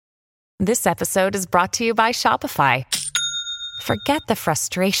This episode is brought to you by Shopify. Forget the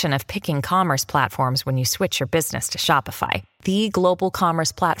frustration of picking commerce platforms when you switch your business to Shopify, the global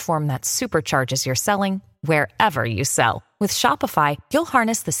commerce platform that supercharges your selling wherever you sell. With Shopify, you'll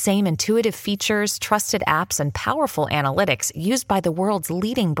harness the same intuitive features, trusted apps, and powerful analytics used by the world's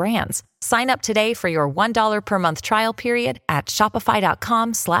leading brands. Sign up today for your $1 per month trial period at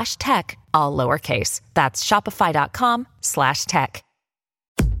shopify.com/tech, all lowercase. That's shopify.com/tech.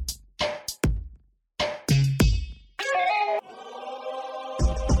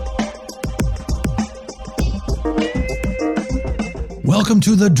 Welcome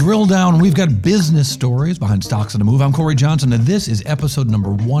to the Drill Down. We've got business stories behind stocks on the move. I'm Corey Johnson, and this is episode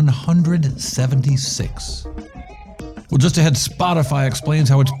number 176. Well, just ahead, Spotify explains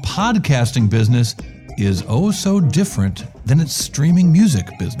how its podcasting business is oh so different than its streaming music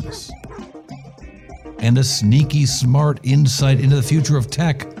business. And a sneaky, smart insight into the future of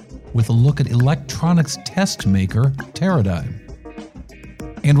tech with a look at electronics test maker Teradyne.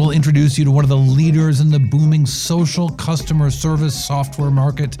 And we'll introduce you to one of the leaders in the booming social customer service software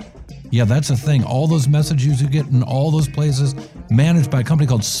market. Yeah, that's a thing. All those messages you get in all those places, managed by a company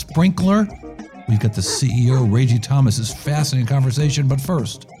called Sprinklr. We've got the CEO, Ragy Thomas's fascinating conversation. But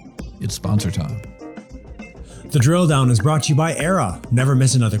first, it's sponsor time. The Drill Down is brought to you by Era. Never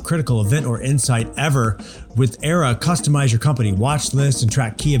miss another critical event or insight ever. With Era, customize your company watch list and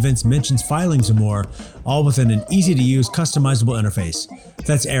track key events, mentions, filings, and more, all within an easy-to-use, customizable interface.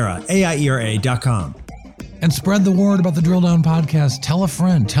 That's Era, AIERA.com. And spread the word about the Drill Down podcast. Tell a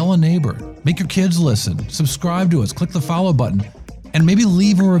friend, tell a neighbor, make your kids listen, subscribe to us, click the follow button, and maybe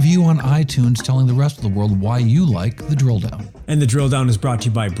leave a review on iTunes telling the rest of the world why you like the Drill Down. And the Drill Down is brought to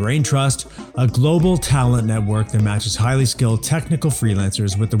you by Braintrust, a global talent network that matches highly skilled technical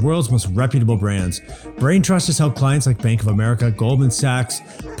freelancers with the world's most reputable brands. Braintrust has helped clients like Bank of America, Goldman Sachs,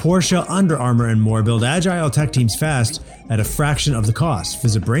 Porsche, Under Armour, and more build agile tech teams fast at a fraction of the cost.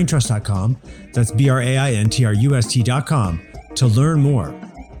 Visit Braintrust.com, that's BRAINTRUST.com, to learn more.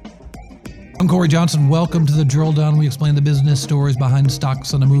 I'm Corey Johnson. Welcome to the Drill Down. We explain the business stories behind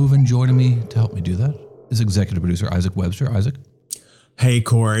stocks on the move, and joining me to help me do that is executive producer Isaac Webster. Isaac. Hey,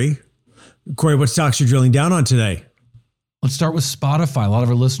 Corey. Corey, what stocks are you drilling down on today? Let's start with Spotify. A lot of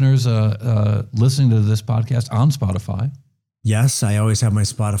our listeners listening to this podcast on Spotify. Yes, I always have my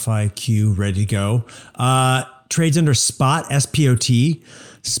Spotify queue ready to go. Trades under SPOT, SPOT.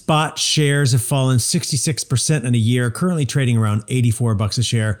 SPOT shares have fallen 66% in a year, currently trading around $84 a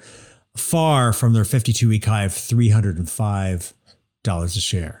share, far from their 52-week high of $305 a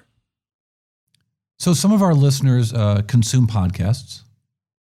share. So some of our listeners consume podcasts.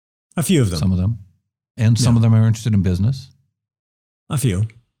 A few of them. Some of them. And some of them are interested in business. A few.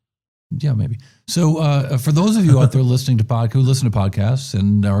 Yeah, maybe. So for those of you out there listening to who listen to podcasts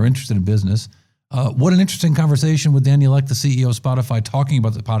and are interested in business, what an interesting conversation with Daniel Ek, the CEO of Spotify, talking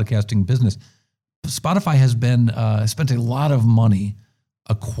about the podcasting business. Spotify has been spent a lot of money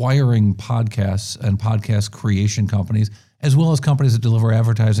acquiring podcasts and podcast creation companies, as well as companies that deliver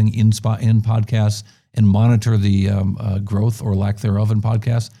advertising in podcasts and monitor the growth or lack thereof in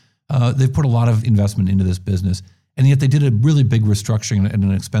podcasts. They've put a lot of investment into this business, and yet they did a really big restructuring and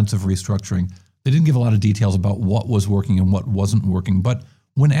an expensive restructuring. They didn't give a lot of details about what was working and what wasn't working. But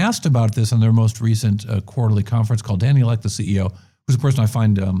when asked about this on their most recent quarterly conference call, Daniel Ek, the CEO, who's a person I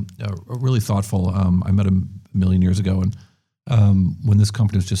find really thoughtful. I met him a million years ago, and when this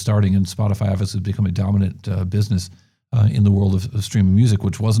company was just starting, and Spotify obviously has become a dominant business in the world of streaming music,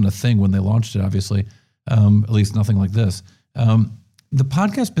 which wasn't a thing when they launched it, obviously, at least nothing like this. The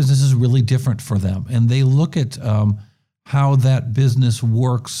podcast business is really different for them, and they look at how that business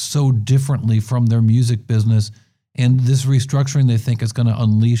works so differently from their music business, and this restructuring they think is going to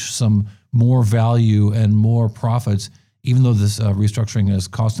unleash some more value and more profits, even though this restructuring is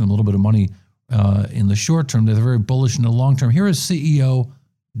costing them a little bit of money in the short term. They're very bullish in the long term. Here is CEO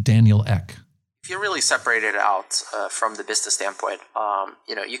Daniel Ek. If you really separate it out from the business standpoint,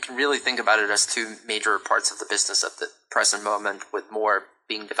 you can really think about it as two major parts of the business at the present moment, with more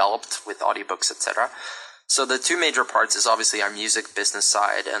being developed with audiobooks, etc. So the two major parts is obviously our music business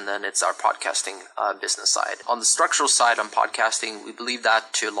side, and then it's our podcasting business side. On the structural side, on podcasting, we believe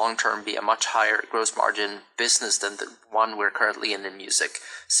that to long-term be a much higher gross margin business than the one we're currently in music,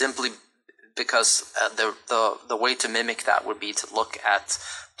 simply because the way to mimic that would be to look at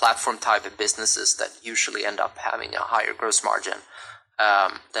platform type of businesses that usually end up having a higher gross margin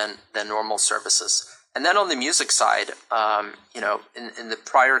than normal services. And then on the music side, in the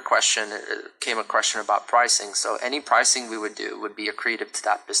prior question, came a question about pricing. So any pricing we would do would be accretive to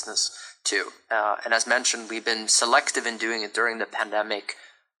that business too. And as mentioned, we've been selective in doing it during the pandemic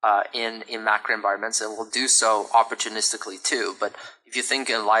in macro environments, and will do so opportunistically too. But if you think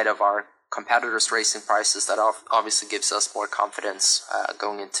in light of our competitors raising prices, that obviously gives us more confidence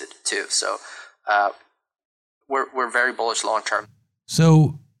going into it too. So we're very bullish long term.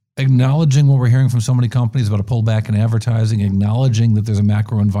 So acknowledging what we're hearing from so many companies about a pullback in advertising, acknowledging that there's a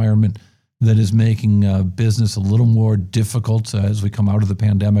macro environment that is making business a little more difficult as we come out of the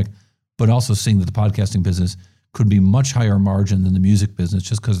pandemic, but also seeing that the podcasting business could be much higher margin than the music business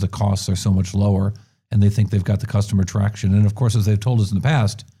just because the costs are so much lower and they think they've got the customer traction. And of course, as they've told us in the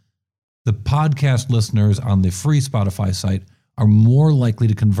past, the podcast listeners on the free Spotify site are more likely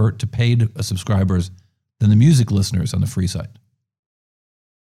to convert to paid subscribers than the music listeners on the free site.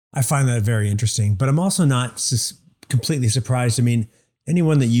 I find that very interesting, but I'm also not completely surprised. I mean,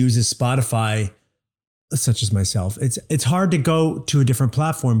 anyone that uses Spotify, such as myself, it's hard to go to a different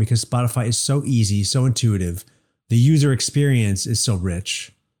platform because Spotify is so easy, so intuitive. The user experience is so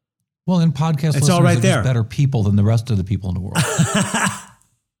rich. Well, in podcast listeners all right are there. just better people than the rest of the people in the world.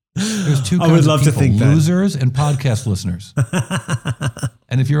 There's two I kinds would of love people, to think that. losers and podcast listeners.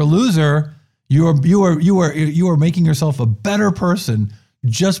 And if you're a loser, you are making yourself a better person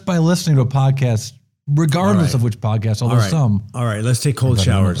just by listening to a podcast, regardless of which podcast, although some. All right, let's take cold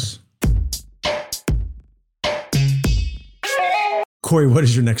showers. Corey, what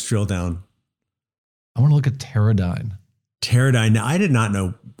is your next drill down? I want to look at Teradyne. Teradyne. Now, I did not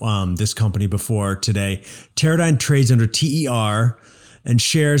know this company before today. Teradyne trades under TER, and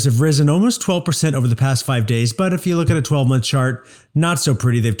shares have risen almost 12% over the past 5 days. But if you look at a 12-month chart, not so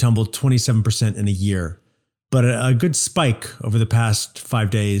pretty. They've tumbled 27% in a year. But a good spike over the past 5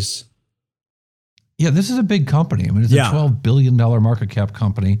 days. Yeah, this is a big company. I mean, it's a $12 billion market cap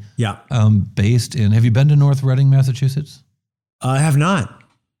company. Yeah. Based in, have you been to North Reading, Massachusetts? I have not.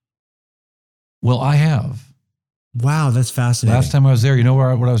 Well, I have. Wow, that's fascinating. Last time I was there, you know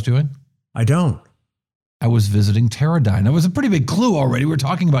what I was doing? I don't. I was visiting Teradyne. That was a pretty big clue already. We're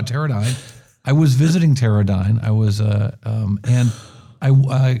talking about Teradyne. I was visiting Teradyne. I was, and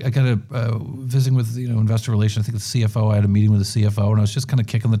I got visiting with investor relations. I think the CFO. I had a meeting with the CFO, and I was just kind of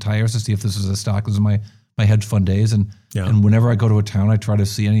kicking the tires to see if this was a stock. This is my hedge fund days, and whenever I go to a town, I try to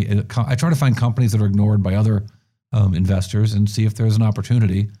see I try to find companies that are ignored by other investors and see if there's an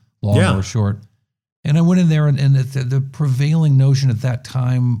opportunity, long or short. And I went in there, and the prevailing notion at that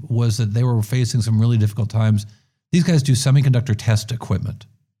time was that they were facing some really difficult times. These guys do semiconductor test equipment.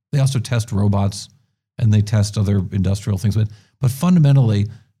 They also test robots, and they test other industrial things. But fundamentally,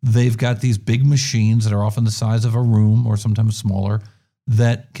 they've got these big machines that are often the size of a room or sometimes smaller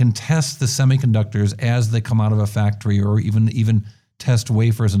that can test the semiconductors as they come out of a factory, or even test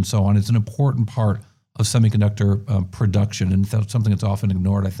wafers and so on. It's an important part of semiconductor production, and that's something that's often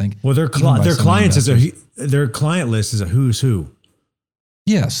ignored, I think. Well, their client list is a who's who.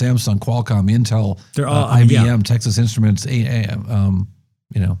 Yeah, Samsung, Qualcomm, Intel, they're all IBM, Texas Instruments, you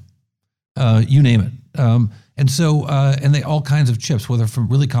name it. And so, and they all kinds of chips, whether from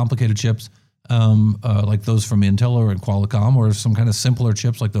really complicated chips like those from Intel or Qualcomm, or some kind of simpler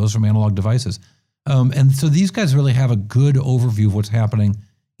chips like those from Analog Devices. And so these guys really have a good overview of what's happening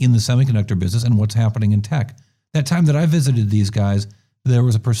in the semiconductor business and what's happening in tech. That time that I visited these guys, there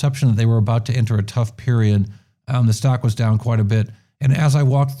was a perception that they were about to enter a tough period. The stock was down quite a bit. And as I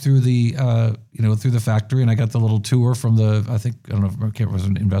walked through the, through the factory, and I got the little tour from I can't remember if it was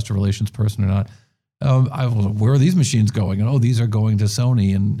an investor relations person or not. I was like, where are these machines going? And these are going to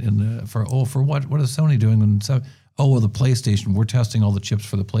Sony. And for what? What is Sony doing? And so, the PlayStation. We're testing all the chips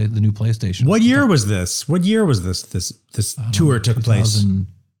for the new PlayStation. What year was this? What year was this tour took place?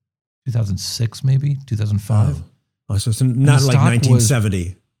 2006, maybe 2005. Oh, so it's not like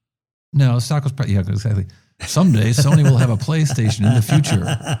 1970. No, the stock was probably, exactly. Someday Sony will have a PlayStation in the future,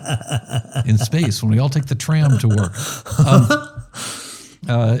 in space, when we all take the tram to work.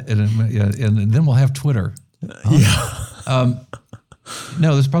 And then we'll have Twitter.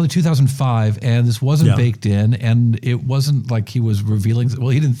 No, this is probably 2005, and this wasn't baked in, and it wasn't like he was revealing. Well,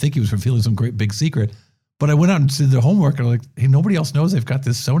 he didn't think he was revealing some great big secret. But I went out and did the homework, and I'm like, hey, nobody else knows they've got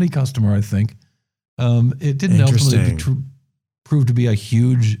this Sony customer, I think. It didn't ultimately prove to be a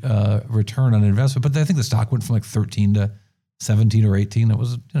huge return on investment, but I think the stock went from like 13 to 17 or 18. It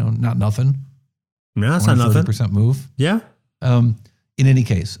was, not nothing. No, that's not nothing. 30% move. Yeah. In any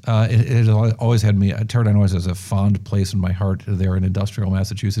case, it has always had me, Teradyne always has a fond place in my heart there in industrial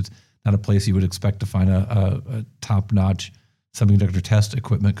Massachusetts, not a place you would expect to find a top-notch semiconductor test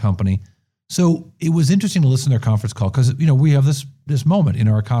equipment company. So it was interesting to listen to their conference call because, we have this moment in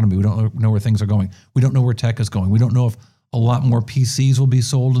our economy. We don't know where things are going. We don't know where tech is going. We don't know if a lot more PCs will be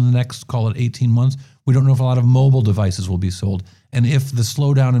sold in the next, call it 18 months. We don't know if a lot of mobile devices will be sold. And if the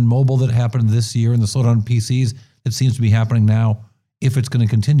slowdown in mobile that happened this year and the slowdown in PCs that seems to be happening now, if it's going to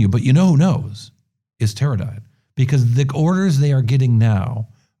continue. But you know who knows is Teradyne, because the orders they are getting now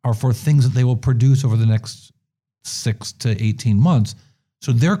are for things that they will produce over the next 6 to 18 months.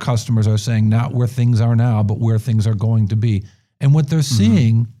 So their customers are saying not where things are now, but where things are going to be. And what they're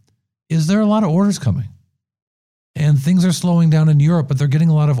seeing is there are a lot of orders coming. And things are slowing down in Europe, but they're getting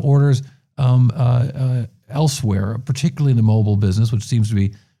a lot of orders elsewhere, particularly in the mobile business, which seems to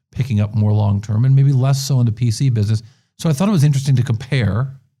be picking up more long-term, and maybe less so in the PC business. So I thought it was interesting to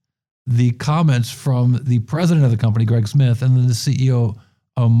compare the comments from the president of the company, Greg Smith, and then the CEO,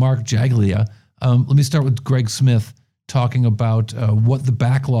 Mark Jaglia. Let me start with Greg Smith talking about what the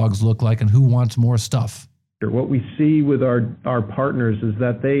backlogs look like and who wants more stuff. What we see with our partners is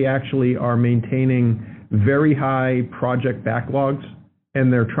that they actually are maintaining very high project backlogs,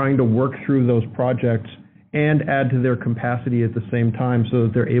 and they're trying to work through those projects and add to their capacity at the same time so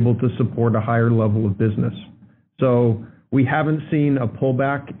that they're able to support a higher level of business. So we haven't seen a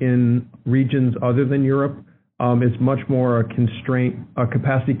pullback in regions other than Europe. It's much more a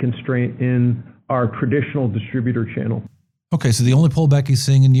capacity constraint in our traditional distributor channel. Okay, so the only pullback he's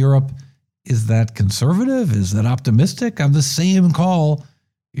seeing in Europe, is that conservative? Is that optimistic? On the same call,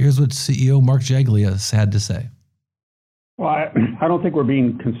 here's what CEO Mark Jaglia had to say. Well, I don't think we're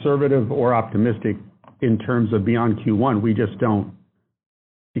being conservative or optimistic in terms of beyond Q1. We just don't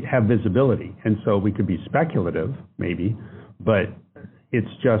have visibility. And so we could be speculative, maybe, but it's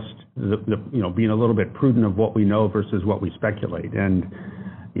just being a little bit prudent of what we know versus what we speculate. And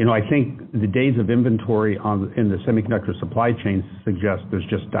I think the days of inventory in the semiconductor supply chain suggest there's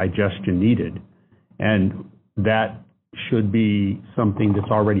just digestion needed. And that should be something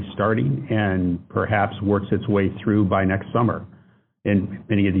that's already starting and perhaps works its way through by next summer in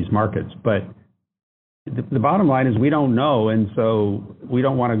many of these markets. But the bottom line is we don't know, and so we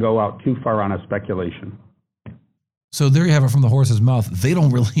don't want to go out too far on a speculation. So there you have it from the horse's mouth. They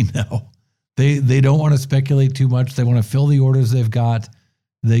don't really know. They don't want to speculate too much. They want to fill the orders they've got.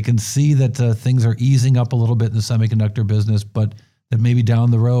 They can see that things are easing up a little bit in the semiconductor business, but that maybe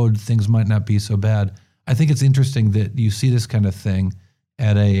down the road things might not be so bad. I think it's interesting that you see this kind of thing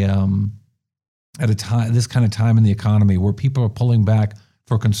at a time, this kind of time in the economy where people are pulling back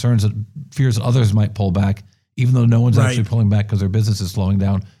for concerns that fears others might pull back, even though no one's actually pulling back because their business is slowing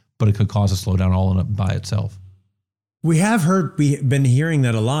down, but it could cause a slowdown all in it by itself. We've been hearing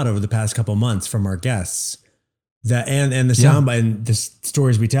that a lot over the past couple of months from our guests. That and the soundbite and the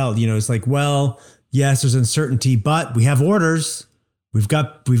stories we tell, it's like, well, yes, there's uncertainty, but we have orders. We've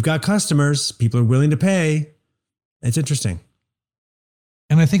got customers. People are willing to pay. It's interesting.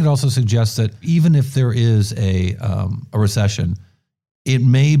 And I think it also suggests that even if there is a recession, it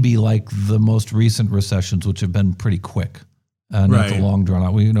may be like the most recent recessions, which have been pretty quick, not the long drawn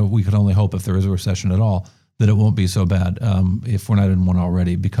out. We could only hope if there is a recession at all that it won't be so bad if we're not in one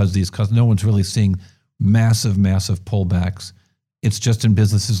already, because no one's really seeing massive pullbacks. It's just in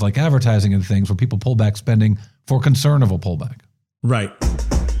businesses like advertising and things where people pull back spending for concern of a pullback. Right.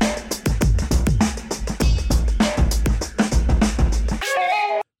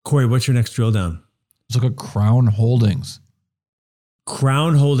 Corey, what's your next drill down? Let's look at Crown Holdings.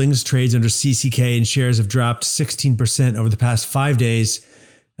 Crown Holdings trades under CCK and shares have dropped 16% over the past 5 days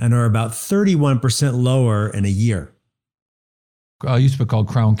and are about 31% lower in a year. Used to be called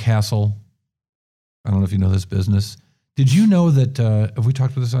Crown Castle. I don't know if you know this business. Did you know that, have we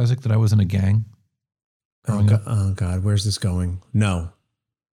talked about this, Isaac, that I was in a gang? Oh God, where's this going? No.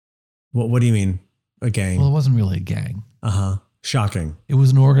 What do you mean, a gang? Well, it wasn't really a gang. Shocking. It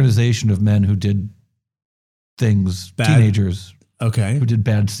was an organization of men who did things, teenagers. Okay. Who did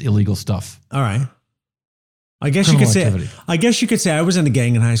bad, illegal stuff. All right. I guess you could say I was in a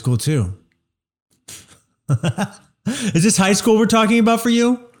gang in high school too. Is this high school we're talking about for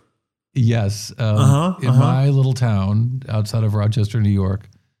you? Yes. In my little town outside of Rochester, New York,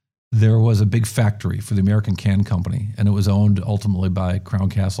 there was a big factory for the American Can Company, and it was owned ultimately by Crown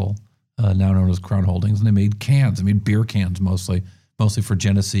Castle, now known as Crown Holdings. And they made cans. They made beer cans mostly for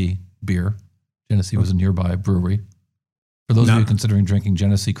Genesee beer. Genesee was a nearby brewery. For those of you considering drinking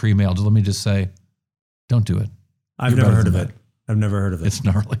Genesee cream ale, let me just say, don't do it. I've never heard of it. It's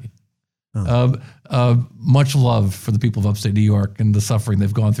gnarly. Much love for the people of upstate New York and the suffering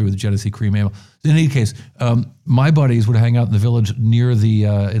they've gone through with the Genesee cream ale. In any case, my buddies would hang out in the village near in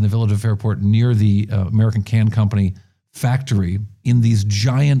the village of Fairport, near the American Can Company factory, in these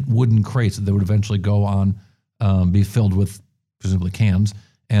giant wooden crates that would eventually go on, be filled with presumably cans,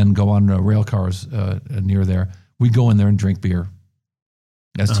 and go on rail cars near there, we'd go in there and drink beer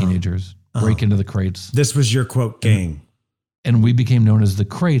as teenagers, break into the crates. This was your quote gang. And we became known as the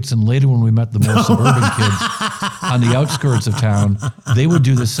Crates. And later when we met the more suburban kids on the outskirts of town, they would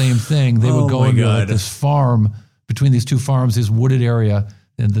do the same thing. They would go into like this farm, between these two farms, this wooded area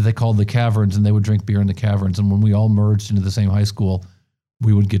that they called the caverns, and they would drink beer in the caverns. And when we all merged into the same high school,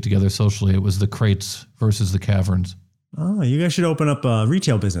 we would get together socially. It was the Crates versus the caverns. Oh, you guys should open up a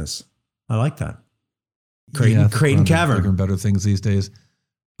retail business. I like that. Crate and cavern. Bigger and better things these days.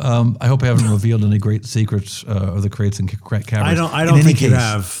 I hope I haven't revealed any great secrets of the Crates and caverns. I don't think you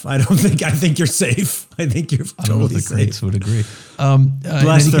have. I think you're safe. I think you're totally I don't know if the safe. Crates would agree.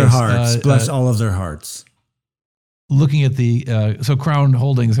 Bless their hearts. Bless all of their hearts. Looking at so Crown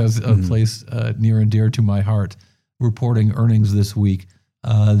Holdings has a place near and dear to my heart, reporting earnings this week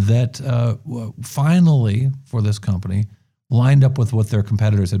that finally for this company lined up with what their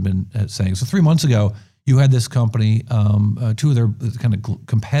competitors had been saying. So 3 months ago, you had this company, two of their kind of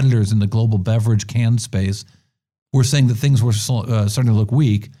competitors in the global beverage can space were saying that things were starting to look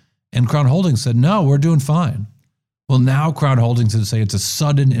weak. And Crown Holdings said, no, we're doing fine. Well, now Crown Holdings is saying it's a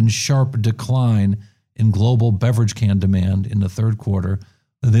sudden and sharp decline in global beverage can demand in the third quarter.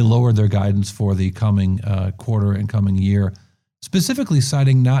 They lowered their guidance for the coming quarter and coming year, specifically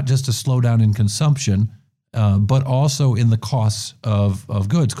citing not just a slowdown in consumption, but also in the costs of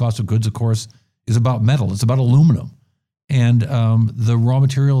goods. Cost of goods, of course, is about metal. It's about aluminum. And the raw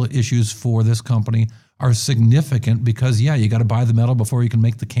material issues for this company are significant because, you got to buy the metal before you can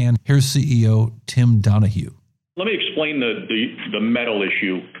make the can. Here's CEO Tim Donahue. Let me explain the metal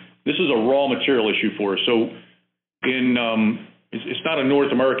issue. This is a raw material issue for us. So it's not a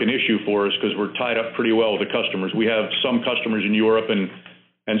North American issue for us because we're tied up pretty well with the customers. We have some customers in Europe and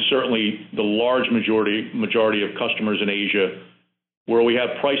certainly the large majority of customers in Asia, where we have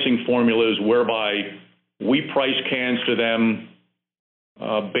pricing formulas whereby we price cans to them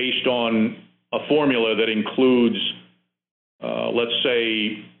based on a formula that includes, let's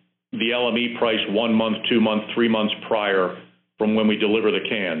say, the LME price 1 month, 2 months, 3 months prior from when we deliver the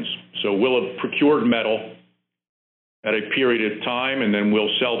cans. So we'll have procured metal at a period of time, and then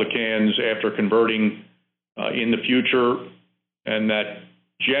we'll sell the cans after converting in the future, and that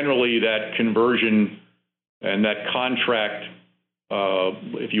generally that conversion and that contract,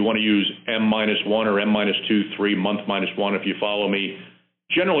 if you want to use M-1 or M-2, 3 month -1, if you follow me,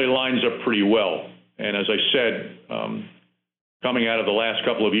 generally lines up pretty well. And as I said, coming out of the last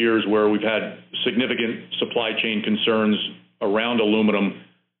couple of years where we've had significant supply chain concerns around aluminum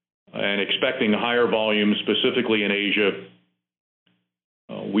and expecting higher volumes, specifically in Asia,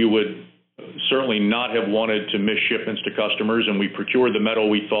 we would certainly not have wanted to miss shipments to customers, and we procured the metal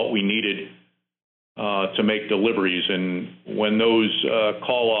we thought we needed to make deliveries. And when those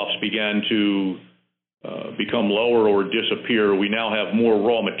call-offs began to become lower or disappear, we now have more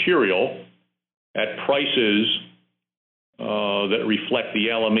raw material at prices that reflect the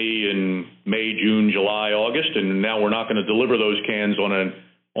LME in May, June, July, August, and now we're not going to deliver those cans on an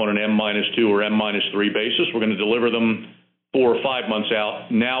M-2 or M-3 basis. We're going to deliver them 4 or 5 months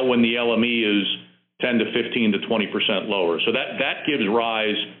out, now when the LME is 10 to 15 to 20% lower. So that gives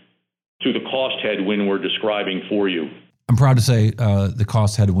rise to the cost headwind we're describing for you. I'm proud to say the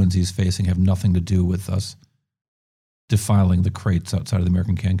cost headwinds he's facing have nothing to do with us defiling the Crates outside of the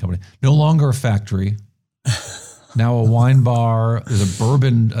American Can Company. No longer a factory, now a wine bar. There's a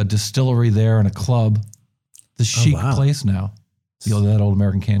bourbon distillery there and a club. The chic place now. That old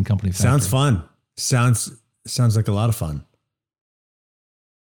American Can Company factory. Sounds fun. Sounds like a lot of fun.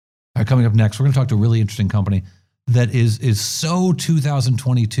 All right, coming up next, we're going to talk to a really interesting company that is so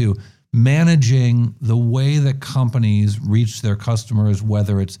 2022, managing the way that companies reach their customers,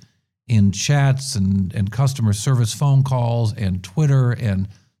 whether it's in chats and customer service phone calls and Twitter and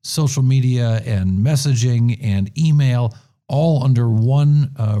social media and messaging and email, all under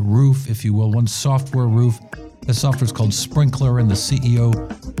one roof, if you will, one software roof. The software is called Sprinklr, and the CEO,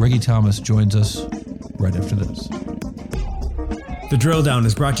 Ragy Thomas, joins us right after this. The Drill Down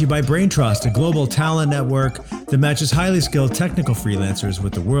is brought to you by BrainTrust, a global talent network that matches highly skilled technical freelancers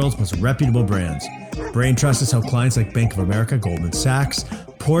with the world's most reputable brands. BrainTrust has helped clients like Bank of America, Goldman Sachs,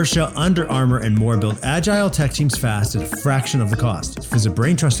 Porsche, Under Armour, and more build agile tech teams fast at a fraction of the cost. Visit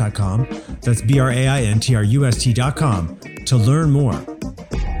braintrust.com, that's BRAINTRUST.com, to learn more.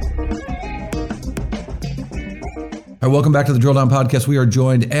 All right, welcome back to the Drill Down Podcast. We are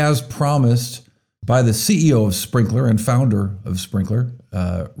joined, as promised, by the CEO of Sprinklr and founder of Sprinklr,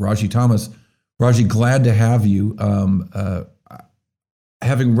 Ragy Thomas. Ragy, glad to have you.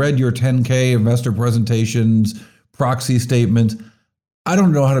 Having read your 10K investor presentations, proxy statement, I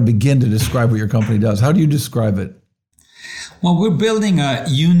don't know how to begin to describe what your company does. How do you describe it? Well, we're building a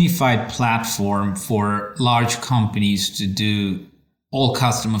unified platform for large companies to do all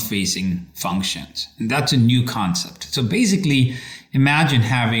customer-facing functions. And that's a new concept. So basically, imagine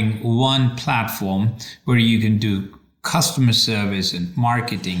having one platform where you can do customer service and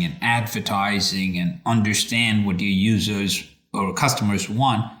marketing and advertising and understand what your users or customers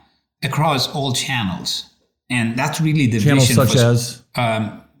want across all channels. And that's really the channels vision such as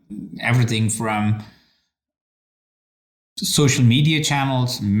everything from social media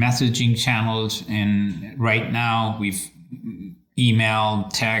channels, messaging channels, and right now we've email,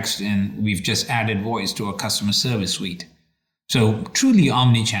 text, and we've just added voice to our customer service suite. So truly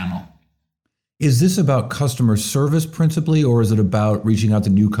omni-channel. Is this about customer service principally, or is it about reaching out to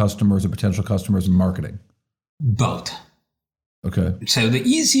new customers or potential customers and marketing? Both. Okay. So the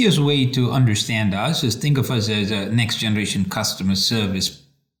easiest way to understand us is think of us as a next generation customer service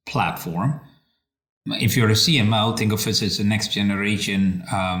platform. If you're a CMO, think of us as a next generation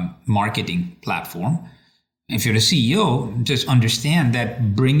marketing platform. If you're a CEO, just understand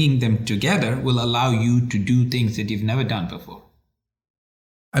that bringing them together will allow you to do things that you've never done before.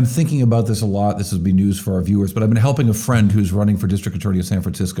 I'm thinking about this a lot. This will be news for our viewers, but I've been helping a friend who's running for district attorney of San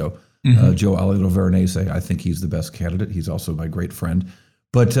Francisco, Joe Alito Veronese. I think he's the best candidate. He's also my great friend.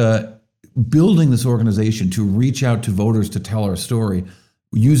 But building this organization to reach out to voters to tell our story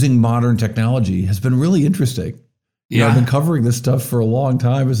using modern technology has been really interesting. Yeah. I've been covering this stuff for a long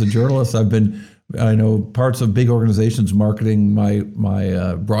time as a journalist. I know parts of big organizations marketing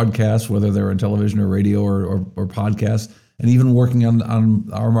my broadcasts, whether they're on television or radio or podcasts, and even working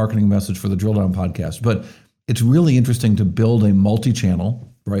on our marketing message for the Drill Down podcast. But it's really interesting to build a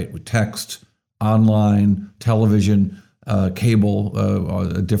multi-channel, right, with text, online, television, cable,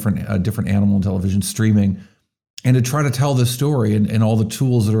 a different animal and television, streaming, and to try to tell this story and all the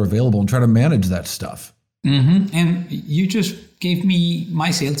tools that are available and try to manage that stuff. Mm-hmm. And you just gave me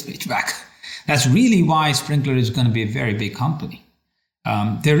my sales pitch back. That's really why Sprinklr is going to be a very big company.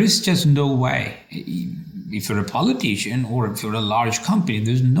 There is just no way, if you're a politician or if you're a large company,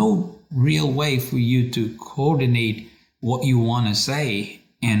 there's no real way for you to coordinate what you want to say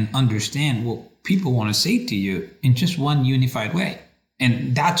and understand what people want to say to you in just one unified way.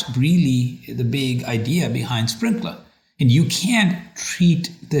 And that's really the big idea behind Sprinklr. And you can't treat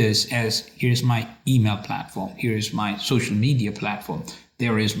this as, here's my email platform, here's my social media platform,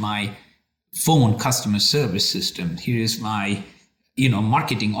 there is my phone customer service system, here's my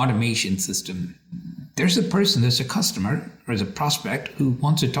marketing automation system. There's a person, there's a customer, there's a prospect who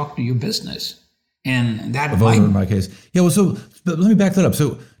wants to talk to your business. And that in my case. Yeah, well, so but let me back that up.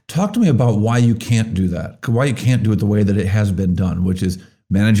 So talk to me about why you can't do that, why you can't do it the way that it has been done, which is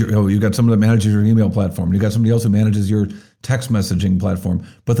you've got someone that manages your email platform, you've got somebody else who manages your text messaging platform,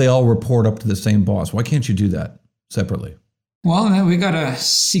 but they all report up to the same boss. Why can't you do that separately? Well, we got a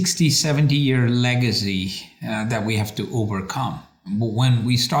 60, 70-year legacy that we have to overcome. But when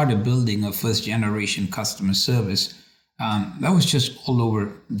we started building a first-generation customer service, that was just all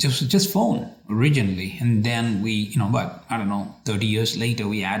over, just phone originally. And then we, 30 years later,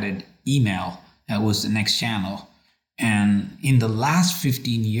 we added email. That was the next channel. And in the last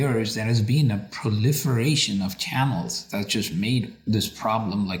 15 years, there has been a proliferation of channels that just made this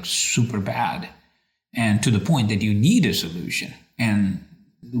problem like super bad. And to the point that you need a solution. And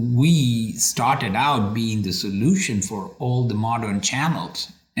we started out being the solution for all the modern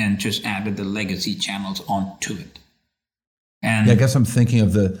channels and just added the legacy channels onto it. And I guess I'm thinking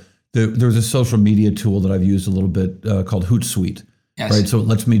of there's a social media tool that I've used a little bit called Hootsuite. Yes. Right. So it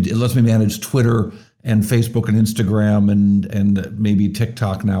lets me manage Twitter and Facebook and Instagram and maybe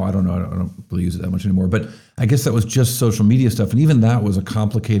TikTok now. I don't know. I don't really use it that much anymore. But I guess that was just social media stuff. And even that was a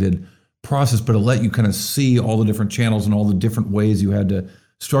complicated process, but it let you kind of see all the different channels and all the different ways you had to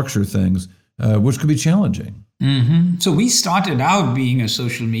structure things, which could be challenging. Mm-hmm. So we started out being a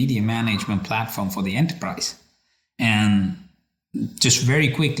social media management platform for the enterprise. And just very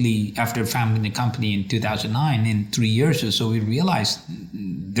quickly after founding the company in 2009, in 3 years or so, we realized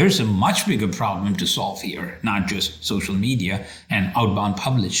there's a much bigger problem to solve here, not just social media and outbound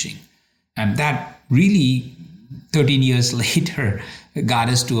publishing. And that really, 13 years later, got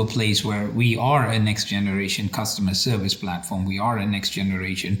us to a place where we are a next generation customer service platform. We are a next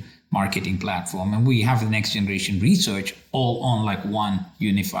generation marketing platform, and we have the next generation research all on like one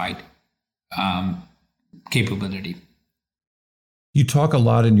unified capability. You talk a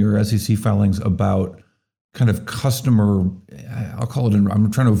lot in your SEC filings about kind of customer, I'll call it,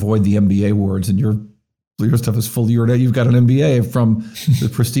 I'm trying to avoid the MBA words, and your stuff is full. You've got an MBA from the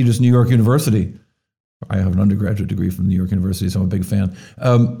prestigious New York University. I have an undergraduate degree from New York University, so I'm a big fan.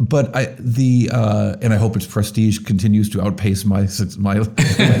 And I hope its prestige continues to outpace my success.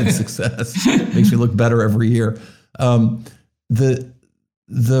 Makes me look better every year. The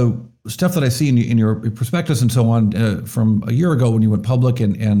stuff that I see in your prospectus and so on from a year ago when you went public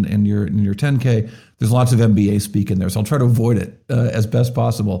and your 10K, there's lots of MBA speak in there. So I'll try to avoid it as best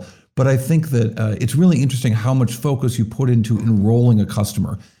possible. But I think that it's really interesting how much focus you put into enrolling a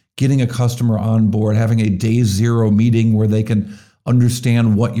customer, getting a customer on board, having a day zero meeting where they can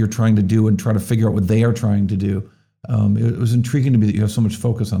understand what you're trying to do and try to figure out what they are trying to do. It was intriguing to me that you have so much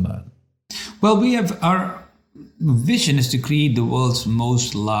focus on that. Well, we have our vision is to create the world's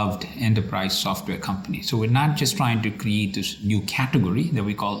most loved enterprise software company. So we're not just trying to create this new category that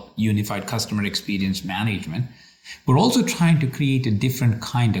we call unified customer experience management. We're also trying to create a different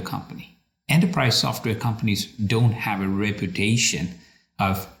kind of company. Enterprise software companies don't have a reputation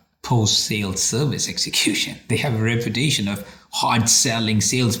of post-sales service execution. They have a reputation of hard-selling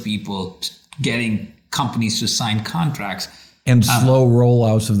salespeople, getting companies to sign contracts. And slow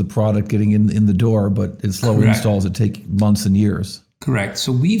rollouts of the product getting in the door, but it's slow installs that take months and years. Correct.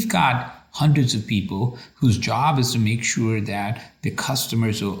 So we've got hundreds of people whose job is to make sure that the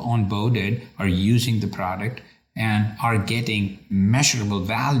customers who are onboarded are using the product and are getting measurable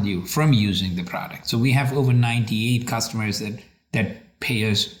value from using the product. So we have over 98 customers that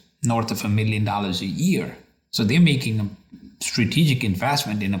pay us north of $1 million a year. So they're making a strategic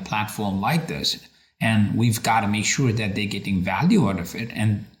investment in a platform like this. And we've got to make sure that they're getting value out of it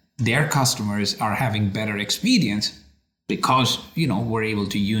and their customers are having better experience because, we're able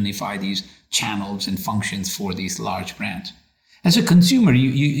to unify these channels and functions for these large brands. As a consumer,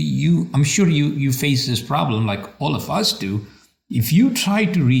 I'm sure you face this problem like all of us do. If you try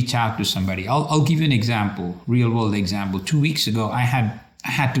to reach out to somebody, I'll give you an example, real world example. 2 weeks ago, I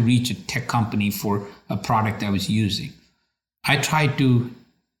had to reach a tech company for a product I was using. I tried to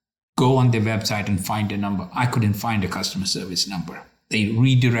go on their website and find a number. I couldn't find a customer service number. They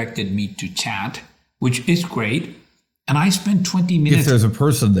redirected me to chat, which is great. And I spent 20 minutes. If there's a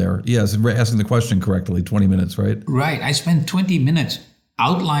person there, yes, asking the question correctly, 20 minutes, right? Right. I spent 20 minutes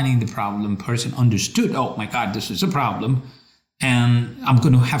outlining the problem. Person understood, oh my God, this is a problem. And I'm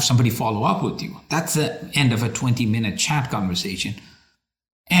going to have somebody follow up with you. That's the end of a 20-minute chat conversation.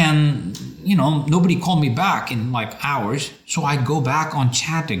 And, nobody called me back in like hours. So I go back on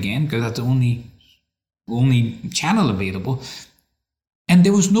chat again because that's the only channel available. And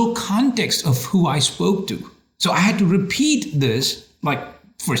there was no context of who I spoke to. So I had to repeat this like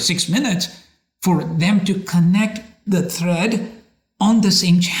for 6 minutes for them to connect the thread on the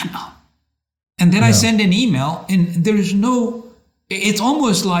same channel. And then I send an email and it's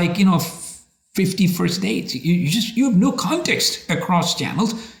almost like, 50 first dates. You have no context across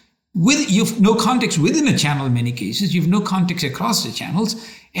channels. You have no context within a channel in many cases. You have no context across the channels.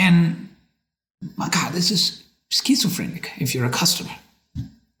 And my God, this is schizophrenic if you're a customer.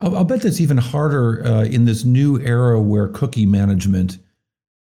 I'll bet that's even harder in this new era where cookie management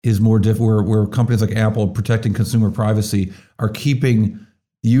is more difficult, where companies like Apple, protecting consumer privacy, are keeping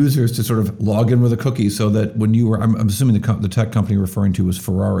users to sort of log in with a cookie so that when you were, I'm assuming the tech company you're referring to was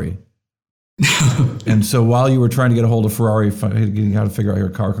Ferrari. And so while you were trying to get a hold of Ferrari, getting how to figure out your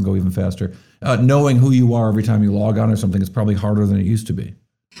car can go even faster, knowing who you are every time you log on or something is probably harder than it used to be.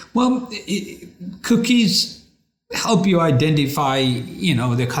 Well, cookies help you identify,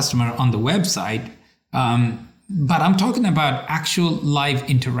 the customer on the website. But I'm talking about actual live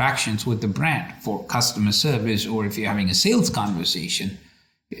interactions with the brand for customer service, or if you're having a sales conversation.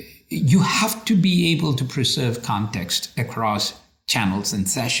 You have to be able to preserve context across channels and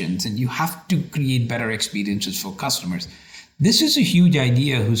sessions, and you have to create better experiences for customers. This is a huge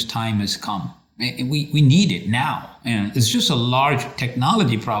idea whose time has come. We need it now, and it's just a large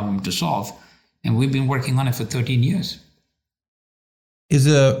technology problem to solve, and we've been working on it for 13 years.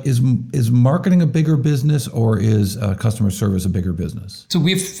 Is marketing a bigger business, or is customer service a bigger business? So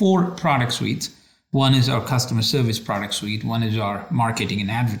we have 4 product suites. One is our customer service product suite. One is our marketing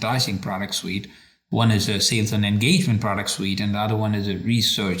and advertising product suite. One is a sales and engagement product suite, and the other one is a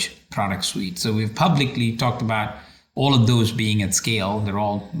research product suite. So we've publicly talked about all of those being at scale. They're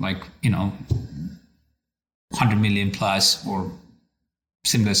all like, 100 million plus or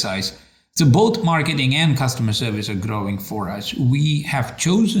similar size. So both marketing and customer service are growing for us. We have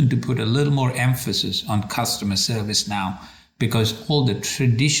chosen to put a little more emphasis on customer service now because all the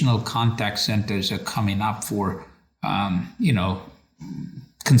traditional contact centers are coming up for,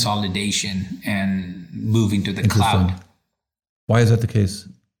 consolidation and moving to the cloud. Why is that the case?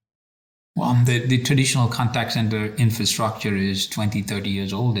 Well, the traditional contact center infrastructure is 20, 30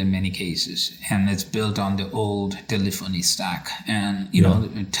 years old in many cases, and it's built on the old telephony stack. And,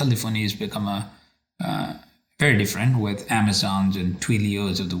 telephony has become very different with Amazons and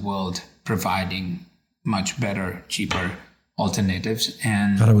Twilios of the world providing much better, cheaper alternatives.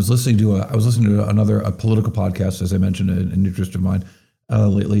 And God, I was listening to a political podcast, as I mentioned, an interest of mine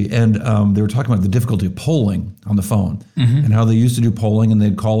lately, and they were talking about the difficulty of polling on the phone, and how they used to do polling, and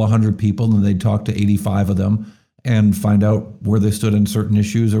they'd call 100 people, and they'd talk to 85 of them and find out where they stood on certain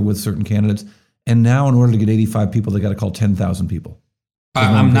issues or with certain candidates. And now, in order to get 85 people, they got to call 10,000 people.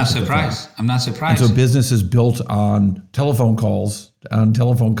 I'm not surprised. I'm not surprised. And so businesses built on telephone calls, on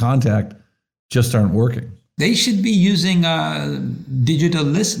telephone contact, just aren't working. They should be using digital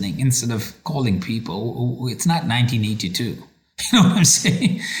listening instead of calling people. It's not 1982. You know what I'm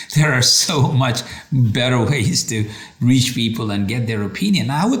saying? There are so much better ways to reach people and get their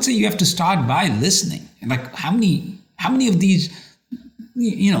opinion. I would say you have to start by listening. Like how many of these,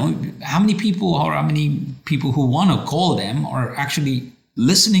 how many people who want to call them are actually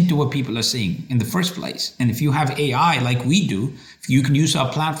listening to what people are saying in the first place? And if you have AI like we do, you can use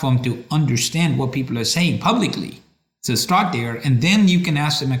our platform to understand what people are saying publicly. So start there, and then you can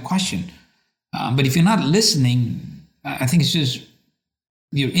ask them a question. But if you're not listening, I think it's just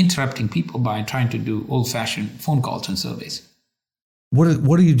you're interrupting people by trying to do old-fashioned phone calls and surveys.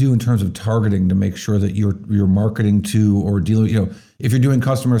 What do you do in terms of targeting to make sure that you're marketing to or dealing? If you're doing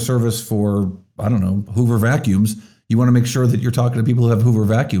customer service for, I don't know, Hoover vacuums, you want to make sure that you're talking to people who have Hoover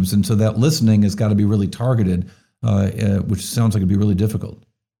vacuums, and so that listening has got to be really targeted, which sounds like it'd be really difficult.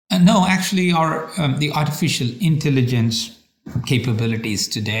 No, actually, the artificial intelligence capabilities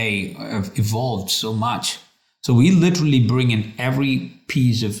today have evolved so much. So we literally bring in every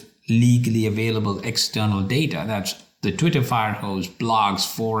piece of legally available external data. That's the Twitter fire hose, blogs,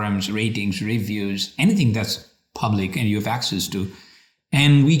 forums, ratings, reviews, anything that's public and you have access to.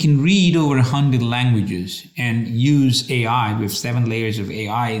 And we can read over 100 languages and use AI. We have 7 layers of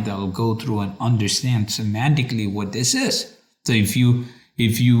AI that'll go through and understand semantically what this is. So if you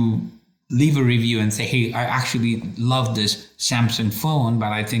leave a review and say, hey, I actually love this Samsung phone,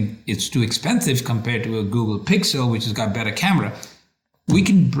 but I think it's too expensive compared to a Google Pixel, which has got better camera, we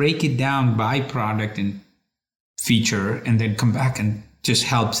can break it down by product and feature and then come back and just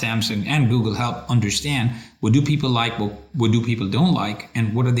help Samsung and Google help understand what do people like, what do people don't like,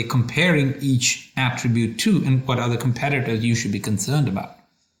 and what are they comparing each attribute to, and what other competitors you should be concerned about.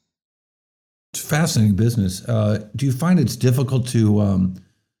 It's fascinating business. Do you find it's difficult to...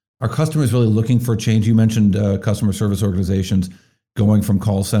 Are customers really looking for change? You mentioned customer service organizations going from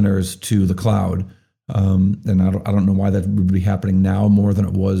call centers to the cloud. And I don't know why that would be happening now more than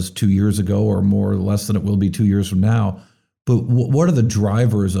it was 2 years ago, or more or less than it will be 2 years from now. But what are the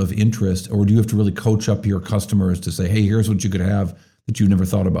drivers of interest? Or do you have to really coach up your customers to say, hey, here's what you could have that you never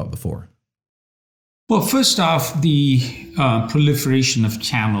thought about before? Well, first off, the proliferation of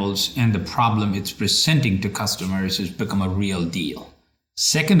channels and the problem it's presenting to customers has become a real deal.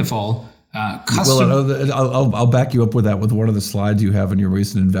 Second of all, Well, I'll back you up with that with one of the slides you have in your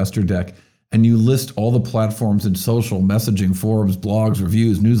recent investor deck. And you list all the platforms in social, messaging, forums, blogs,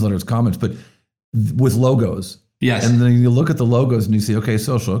 reviews, newsletters, comments, but with logos. Yes. And then you look at the logos and you see, okay,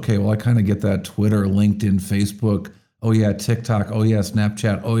 social. Okay, well, I kind of get that. Twitter, LinkedIn, Facebook. Oh, yeah, TikTok. Oh, yeah,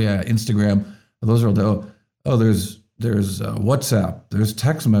 Snapchat. Oh, yeah, Instagram. Those are all there's WhatsApp. There's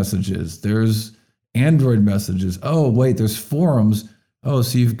text messages. There's Android messages. Oh, wait, there's forums. Oh,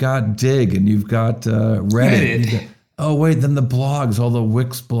 so you've got Dig and you've got Reddit. Oh, wait, then the blogs, all the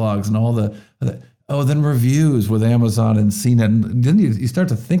Wix blogs and all then reviews with Amazon and CNET. And then you start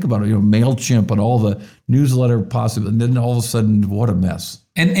to think about it, MailChimp and all the newsletter possible. And then all of a sudden, what a mess.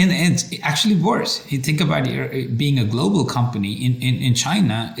 And it's actually worse. You think about it being a global company. In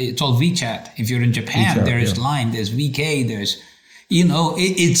China, it's all WeChat. If you're in Japan, there's Line, there's VK, there's,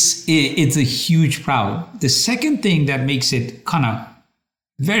 it's a huge problem. The second thing that makes it kind of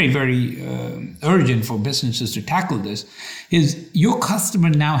very, very urgent for businesses to tackle this is your customer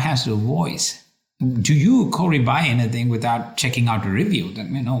now has a voice. Do you, Corey, buy anything without checking out a review?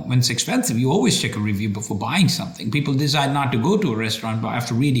 When it's expensive, you always check a review before buying something. People decide not to go to a restaurant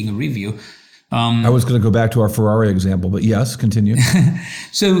after reading a review. I was going to go back to our Ferrari example, but yes, continue.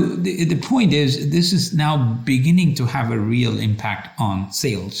 So the point is, this is now beginning to have a real impact on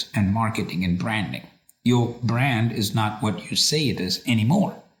sales and marketing and branding. Your brand is not what you say it is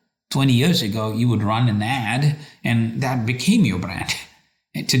anymore. 20 years ago, you would run an ad and that became your brand.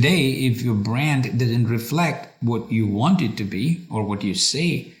 And today, if your brand doesn't reflect what you want it to be or what you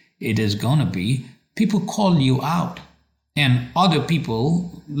say it is going to be, people call you out. and other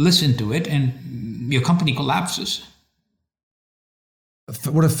people listen to it, and your company collapses.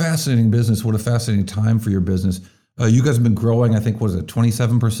 What a fascinating business. What a fascinating time for your business. You guys have been growing, I think,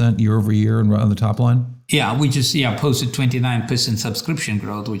 27% year over year on the top line? Yeah, we just posted 29% subscription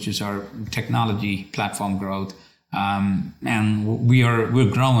growth, which is our technology platform growth. And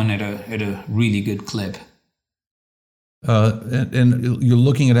we're growing at a really good clip. And you're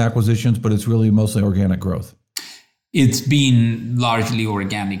looking at acquisitions, but it's really mostly organic growth. It's been largely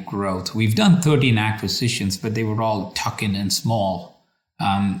organic growth. We've done 13 acquisitions, but they were all tuck-in and small.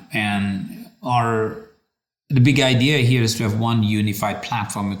 And the big idea here is to have one unified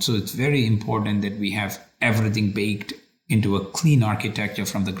platform. So it's very important that we have everything baked into a clean architecture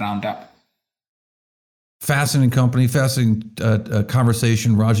from the ground up. Fascinating company, fascinating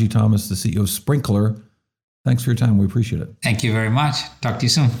conversation. Ragy Thomas, the CEO of Sprinklr. Thanks for your time. We appreciate it. Thank you very much. Talk to you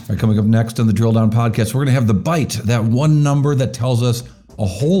soon. All right, coming up next on the Drill Down podcast, we're going to have the bite, that one number that tells us a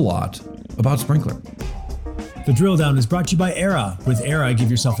whole lot about Sprinklr. The Drill Down is brought to you by Era. With Era, give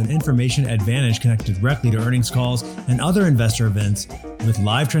yourself an information advantage connected directly to earnings calls and other investor events with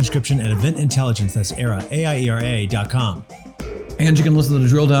live transcription and event intelligence. That's Era, AIERA.com. And you can listen to the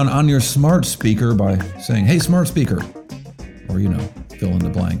Drill Down on your smart speaker by saying, hey, smart speaker. Or, fill in the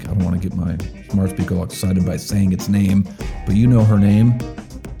blank. I don't want to get my smart speaker all excited by saying its name, but you know her name.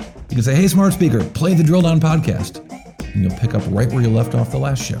 You can say, hey, smart speaker, play the Drill Down podcast. And you'll pick up right where you left off the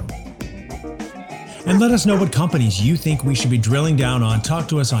last show. And let us know what companies you think we should be drilling down on. Talk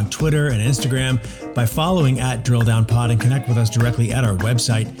to us on Twitter and Instagram by following @DrillDownPod and connect with us directly at our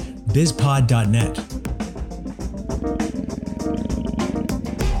website, bizpod.net.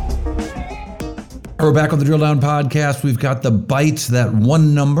 We're back on the Drill Down podcast. We've got the bite, that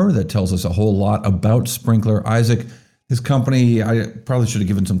one number that tells us a whole lot about Sprinklr. Isaac, his company, I probably should have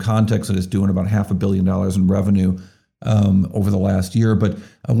given some context that it's doing about $500 million in revenue over the last year. But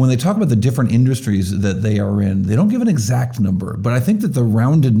when they talk about the different industries that they are in, they don't give an exact number. But I think that the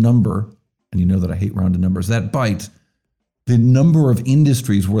rounded number, and you know that I hate rounded numbers, that bite, the number of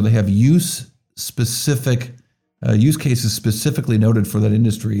industries where they have use cases specifically noted for that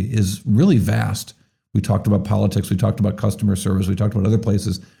industry is really vast. We talked about politics, we talked about customer service, we talked about other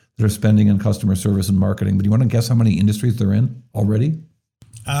places that are spending on customer service and marketing. But do you want to guess how many industries they're in already?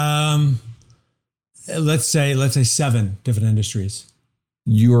 Let's say 7 different industries.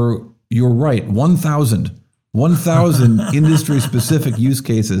 You're right. 1,000 industry-specific use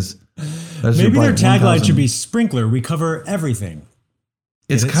cases. Maybe their tagline should be Sprinklr. We cover everything.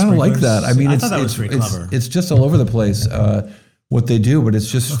 It's kind of like that. I mean, I thought that was pretty clever. It's just all over the place what they do, but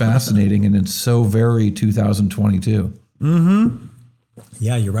it's just fascinating, and it's so very 2022. Mm-hmm.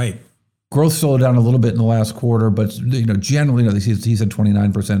 Yeah, you're right. Growth slowed down a little bit in the last quarter, but generally, he said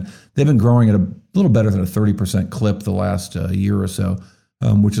 29%. They've been growing at a little better than a 30% clip the last year or so,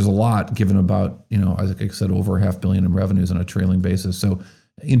 which is a lot given about, as I said, over $500 million in revenues on a trailing basis. So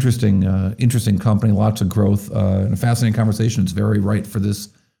interesting company, lots of growth, and a fascinating conversation. It's very right for this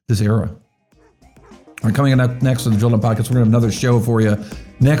era. All right, coming up next on the Drill Down Podcast, we're going to have another show for you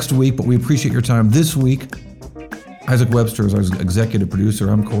next week, but we appreciate your time this week. Isaac Webster is our executive producer.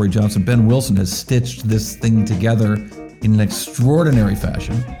 I'm Corey Johnson. Ben Wilson has stitched this thing together in an extraordinary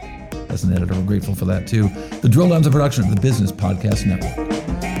fashion. As an editor, we're grateful for that too. The Drill Down's a production of the Business Podcast Network.